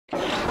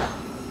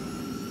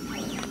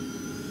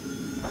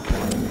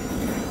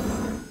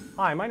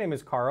Hi, my name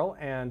is Carl,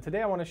 and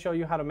today I want to show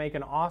you how to make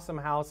an awesome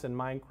house in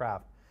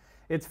Minecraft.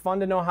 It's fun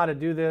to know how to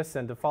do this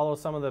and to follow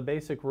some of the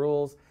basic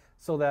rules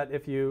so that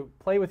if you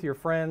play with your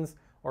friends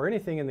or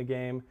anything in the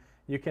game,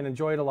 you can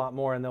enjoy it a lot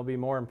more and they'll be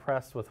more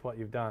impressed with what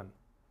you've done.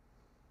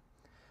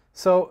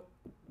 So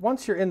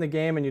once you're in the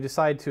game and you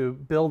decide to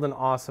build an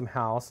awesome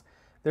house,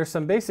 there's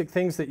some basic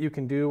things that you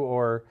can do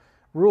or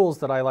rules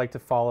that I like to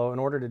follow in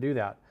order to do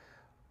that.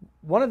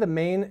 One of the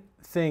main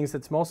things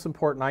that's most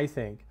important, I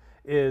think,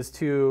 is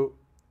to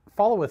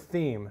follow a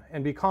theme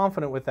and be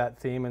confident with that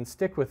theme and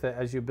stick with it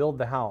as you build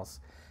the house.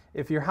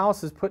 If your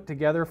house is put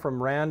together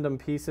from random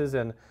pieces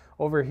and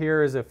over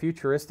here is a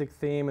futuristic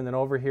theme and then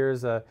over here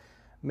is a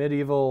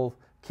medieval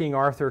King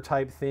Arthur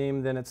type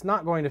theme, then it's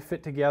not going to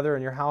fit together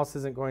and your house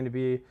isn't going to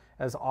be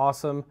as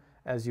awesome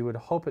as you would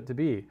hope it to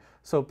be.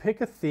 So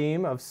pick a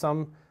theme of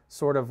some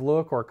sort of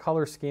look or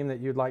color scheme that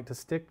you'd like to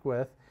stick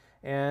with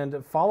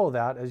and follow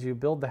that as you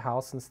build the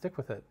house and stick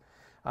with it.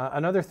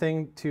 Another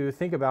thing to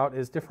think about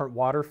is different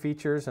water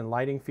features and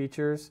lighting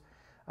features.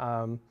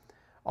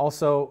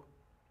 Also,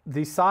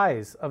 the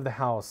size of the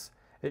house.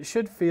 It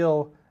should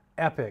feel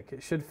epic.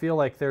 It should feel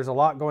like there's a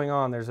lot going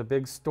on. There's a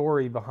big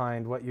story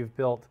behind what you've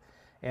built,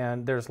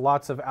 and there's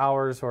lots of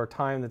hours or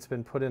time that's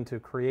been put into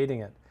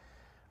creating it.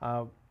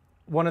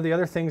 One of the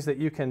other things that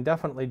you can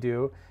definitely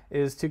do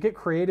is to get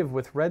creative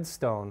with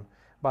redstone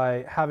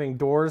by having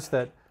doors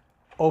that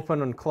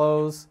open and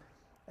close,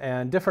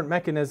 and different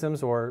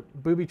mechanisms or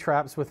booby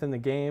traps within the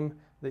game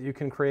that you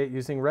can create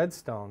using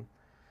redstone.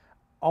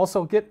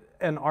 Also, get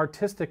an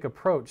artistic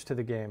approach to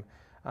the game.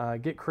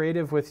 Get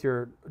creative with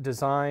your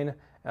design,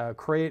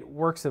 create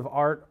works of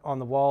art on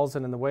the walls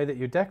and in the way that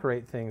you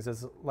decorate things,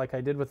 as like I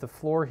did with the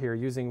floor here,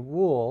 using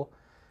wool,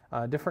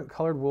 different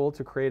colored wool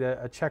to create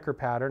a checker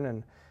pattern.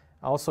 And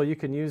also you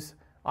can use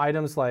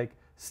items like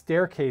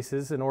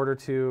staircases in order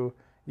to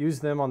use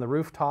them on the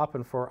rooftop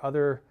and for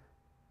other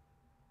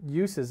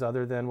uses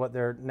other than what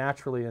they're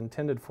naturally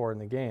intended for in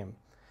the game.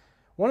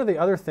 One of the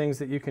other things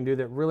that you can do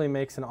that really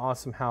makes an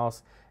awesome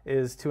house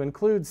is to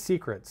include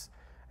secrets.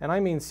 And I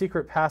mean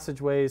secret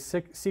passageways,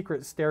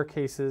 secret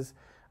staircases,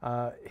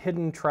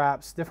 hidden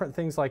traps, different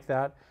things like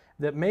that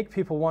that make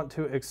people want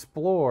to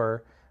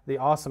explore the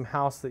awesome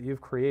house that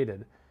you've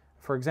created.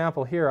 For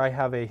example, here I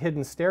have a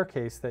hidden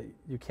staircase that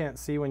you can't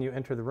see when you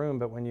enter the room,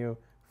 but when you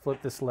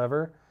flip this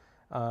lever,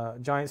 a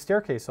giant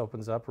staircase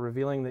opens up,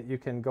 revealing that you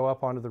can go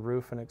up onto the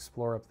roof and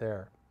explore up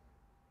there.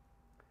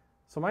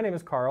 So my name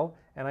is Carl,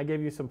 and I gave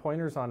you some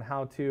pointers on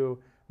how to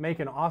make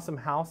an awesome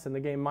house in the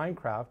game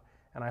Minecraft,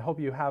 and I hope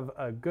you have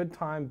a good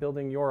time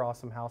building your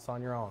awesome house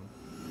on your own.